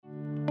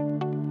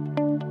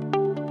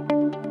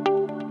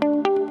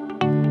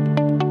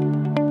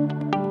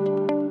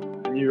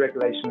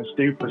regulations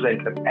do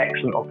present an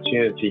excellent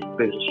opportunity for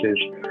businesses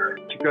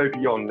to go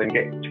beyond and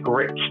get to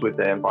grips with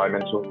their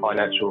environmental and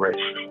financial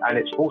risks. And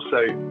it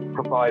also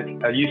provides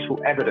a useful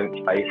evidence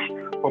base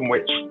from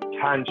which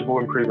tangible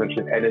improvements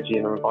in energy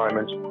and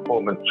environmental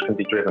performance can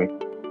be driven.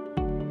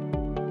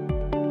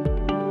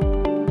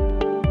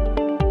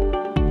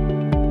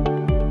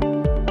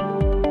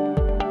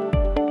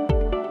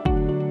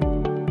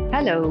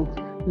 Hello,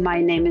 my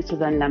name is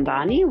Suzanne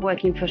Lambani,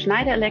 working for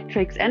Schneider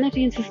Electric's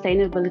Energy and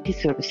Sustainability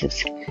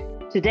Services.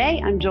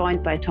 Today, I'm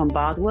joined by Tom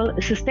Bardwell,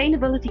 a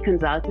sustainability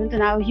consultant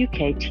in our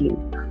UK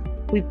team.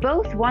 We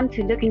both want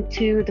to look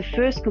into the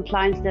first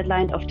compliance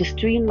deadline of the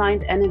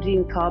Streamlined Energy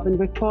and Carbon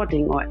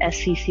Reporting, or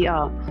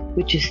SCCR,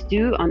 which is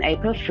due on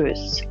April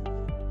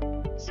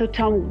 1st. So,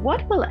 Tom,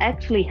 what will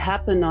actually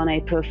happen on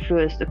April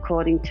 1st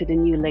according to the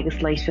new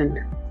legislation?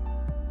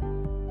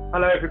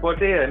 Hello,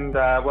 everybody, and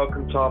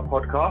welcome to our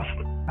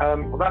podcast.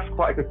 Well, that's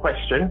quite a good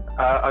question.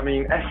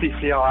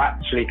 SCCR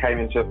actually came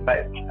into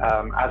effect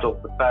as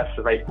of the 1st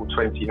of April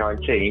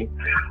 2019.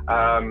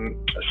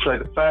 So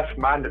the first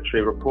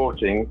mandatory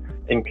reporting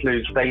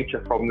includes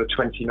data from the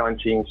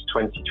 2019 to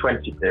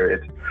 2020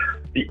 period.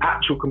 The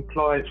actual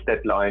compliance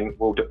deadline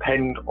will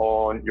depend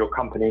on your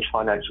company's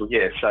financial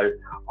year, so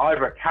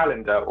either a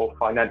calendar or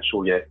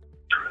financial year.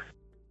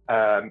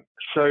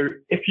 So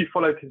if you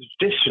follow the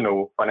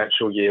traditional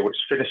financial year, which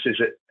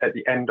finishes at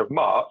the end of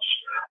March,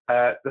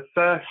 the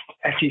first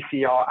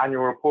SCCR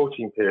annual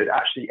reporting period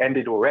actually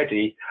ended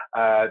already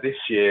this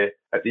year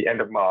at the end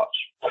of March.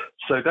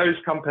 So those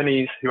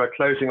companies who are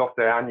closing off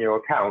their annual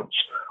accounts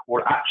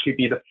will actually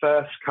be the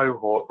first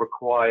cohort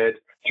required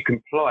to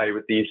comply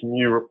with these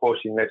new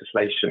reporting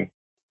legislation.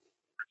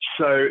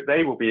 So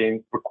they will be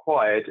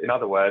required, in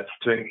other words,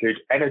 to include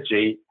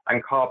energy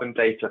and carbon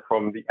data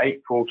from the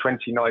April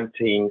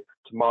 2019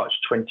 to March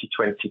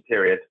 2020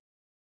 period.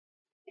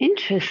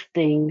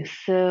 Interesting.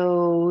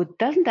 So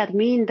doesn't that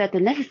mean that the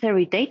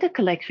necessary data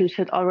collection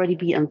should already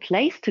be in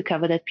place to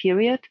cover that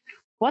period?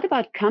 What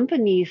about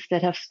companies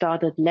that have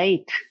started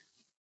late?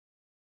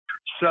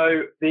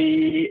 So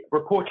the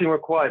reporting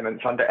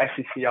requirements under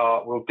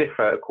SCCR will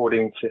differ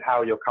according to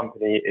how your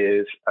company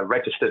is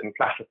registered and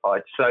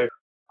classified. So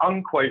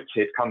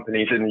unquoted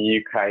companies in the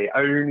UK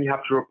only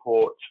have to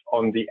report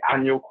on the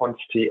annual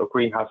quantity of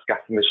greenhouse gas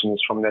emissions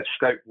from their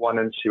Scope 1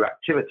 and 2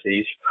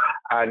 activities,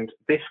 and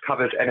this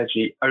covers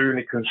energy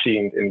only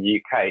consumed in the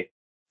UK.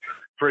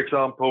 For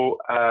example,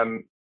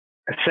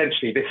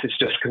 essentially this is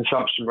just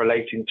consumption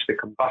relating to the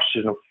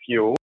combustion of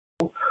fuel,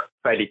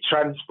 daily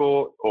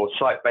transport or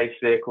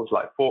site-based vehicles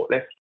like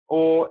forklifts,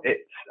 or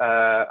it's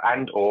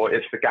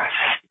the gas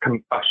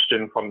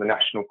combustion from the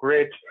national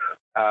grid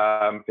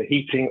for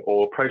heating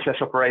or process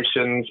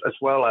operations, as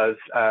well as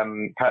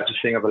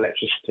purchasing of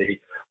electricity,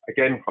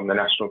 again from the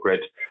national grid,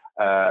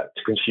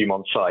 to consume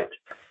on site.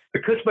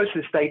 Because most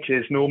of this data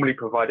is normally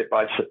provided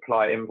by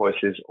supply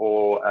invoices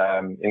or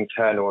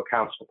internal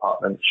accounts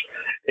departments,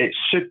 it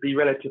should be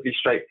relatively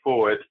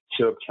straightforward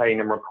to obtain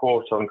and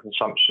report on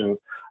consumption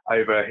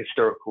over a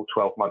historical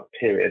 12-month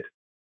period.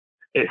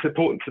 It's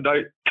important to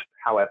note,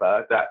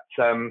 however, that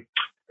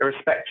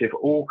irrespective,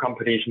 all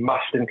companies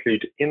must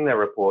include in their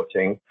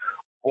reporting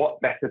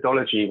what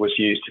methodology was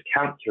used to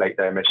calculate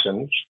their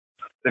emissions.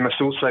 They must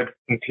also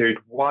include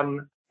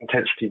one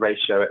intensity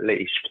ratio at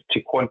least to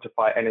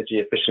quantify energy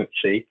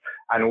efficiency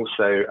and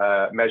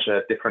also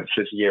measure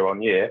differences year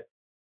on year,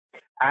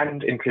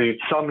 and include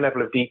some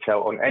level of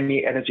detail on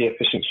any energy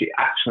efficiency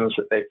actions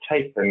that they've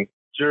taken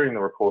during the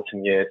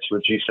reporting year to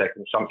reduce their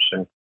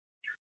consumption.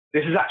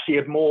 This is actually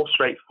a more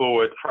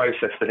straightforward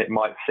process than it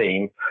might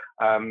seem,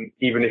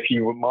 even if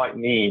you might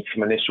need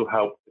some initial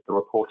help with the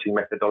reporting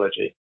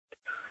methodology.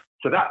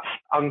 So that's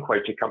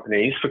unquoted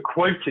companies. For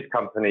quoted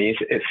companies,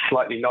 it's a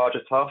slightly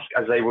larger task,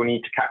 as they will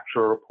need to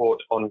capture a report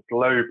on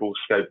global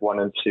Scope 1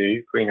 and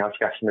 2 greenhouse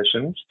gas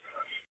emissions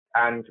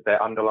and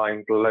their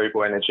underlying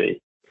global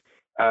energy.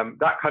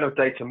 That kind of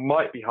data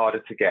might be harder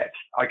to get.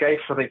 I gave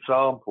some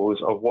examples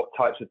of what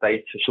types of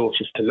data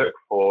sources to look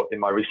for in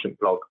my recent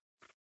blog.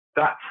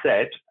 That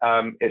said,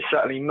 it's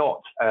certainly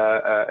not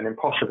an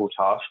impossible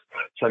task,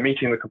 so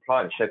meeting the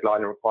compliance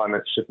deadline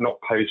requirements should not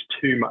pose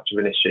too much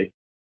of an issue.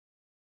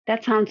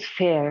 That sounds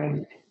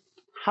fair.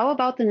 How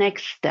about the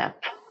next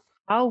step?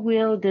 How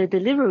will the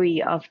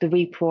delivery of the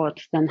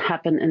report then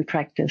happen in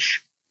practice?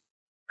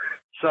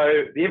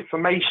 So the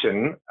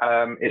information,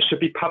 it should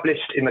be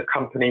published in the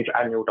company's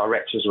annual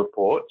director's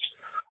report,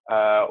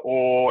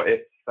 or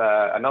if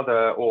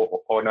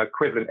or an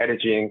equivalent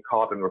energy and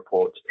carbon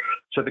report.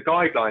 So the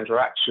guidelines are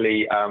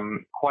actually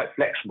quite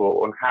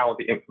flexible on how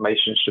the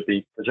information should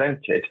be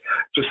presented,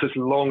 just as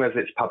long as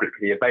it's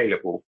publicly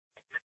available.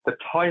 The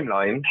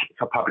timelines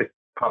for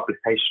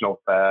publication of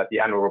the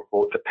annual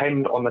report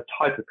depend on the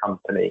type of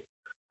company.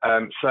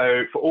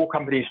 So for all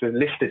companies with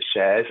listed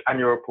shares,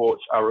 annual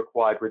reports are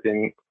required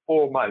within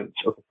 4 months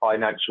of the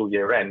financial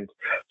year end.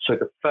 So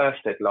the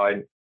first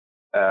deadline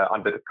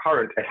under the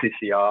current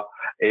SCCR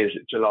is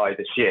July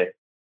this year.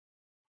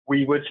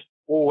 We would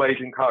always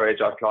encourage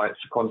our clients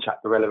to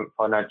contact the relevant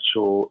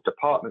financial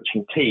departments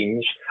and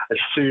teams as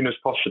soon as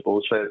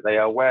possible so that they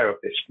are aware of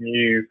this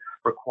new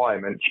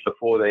requirement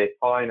before they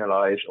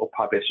finalise or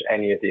publish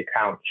any of the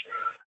accounts.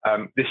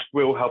 This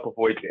will help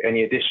avoid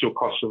any additional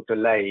costs or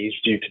delays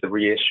due to the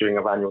reissuing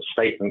of annual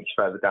statements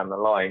further down the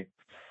line.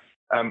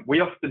 We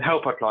often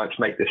help our clients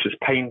make this as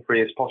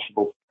pain-free as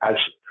possible, as,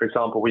 for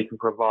example, we can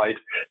provide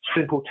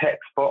simple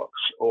text box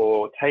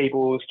or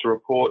tables to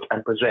report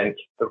and present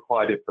the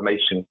required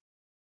information.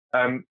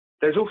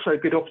 There's also a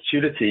good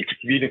opportunity to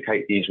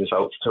communicate these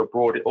results to a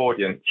broader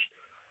audience.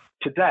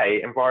 Today,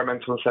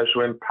 environmental and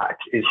social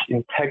impact is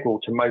integral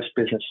to most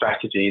business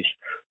strategies.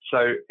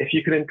 So if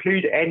you can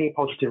include any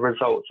positive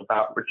results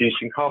about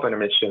reducing carbon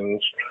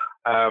emissions,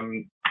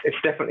 it's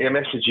definitely a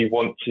message you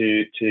want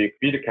to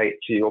communicate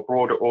to your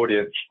broader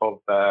audience of,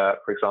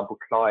 for example,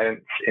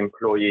 clients,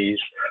 employees,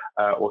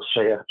 or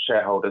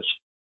shareholders.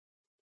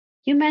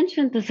 You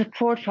mentioned the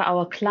support for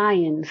our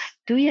clients.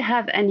 Do you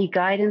have any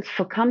guidance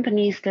for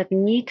companies that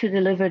need to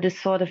deliver this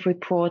sort of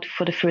report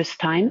for the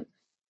first time?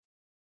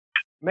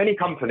 Many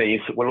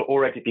companies will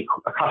already be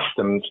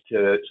accustomed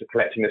to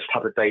collecting this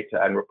type of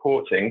data and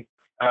reporting,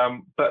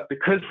 but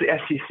because the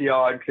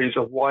SCCR includes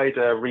a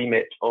wider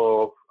remit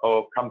of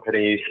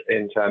companies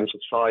in terms of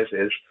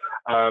sizes,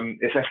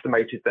 it's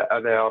estimated that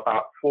there are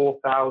about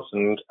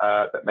 4,000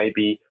 that may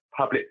be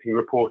publicly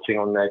reporting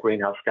on their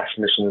greenhouse gas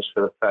emissions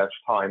for the first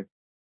time.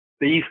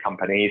 These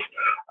companies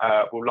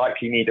will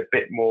likely need a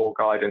bit more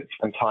guidance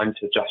and time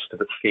to adjust to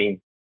the scheme.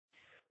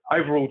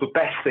 Overall, the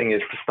best thing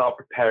is to start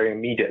preparing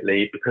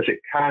immediately because it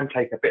can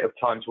take a bit of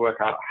time to work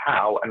out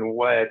how and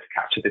where to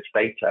capture this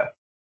data.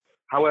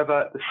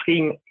 However, the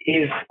scheme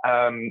is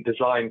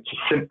designed to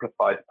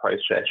simplify the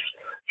process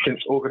since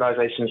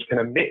organisations can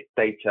omit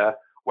data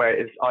where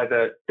it is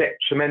either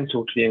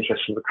detrimental to the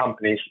interests of the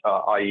companies,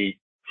 i.e.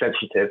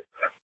 sensitive,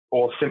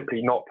 or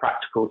simply not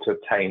practical to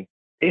obtain.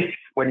 If,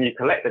 when you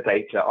collect the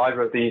data,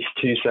 either of these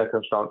two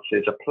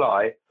circumstances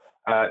apply,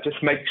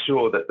 just make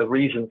sure that the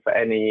reason for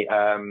any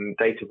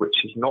data which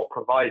is not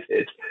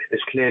provided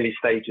is clearly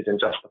stated and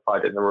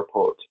justified in the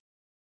report.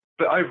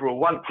 But overall,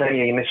 once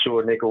any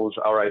initial niggles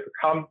are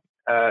overcome,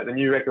 the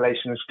new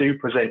regulations do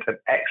present an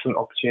excellent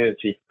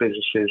opportunity for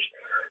businesses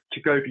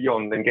to go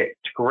beyond and get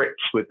to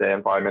grips with their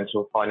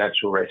environmental and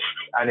financial risks.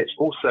 And it's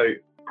also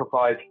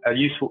provides a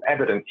useful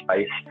evidence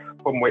base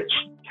from which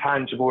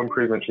tangible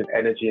improvements in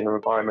energy and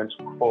environmental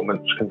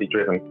performance can be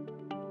driven.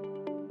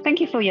 Thank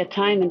you for your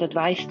time and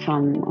advice,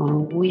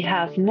 Tom. We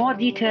have more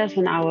details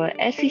in our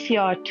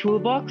SCCR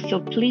toolbox, so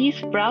please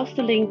browse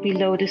the link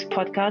below this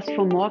podcast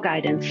for more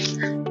guidance.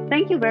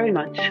 Thank you very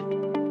much.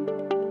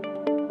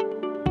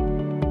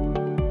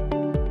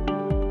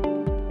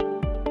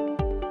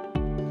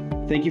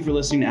 Thank you for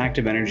listening to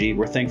Active Energy.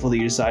 We're thankful that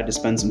you decided to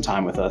spend some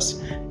time with us.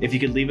 If you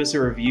could leave us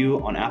a review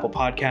on Apple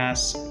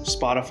Podcasts,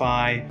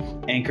 Spotify,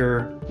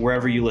 Anchor,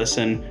 wherever you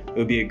listen, it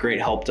would be a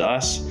great help to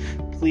us.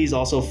 Please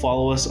also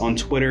follow us on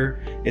Twitter.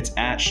 It's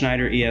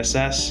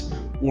 @SchneiderESS,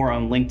 or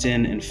on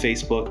LinkedIn and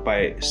Facebook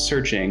by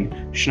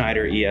searching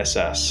Schneider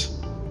ESS.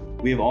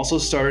 We have also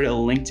started a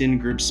LinkedIn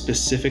group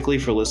specifically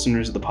for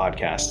listeners of the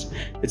podcast.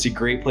 It's a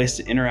great place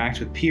to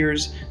interact with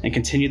peers and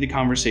continue the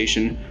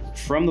conversation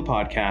from the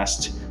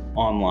podcast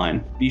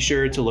online. Be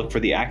sure to look for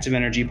the Active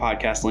Energy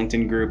Podcast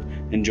LinkedIn group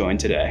and join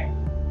today.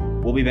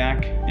 We'll be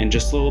back in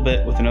just a little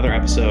bit with another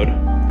episode.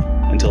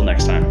 Until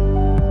next time.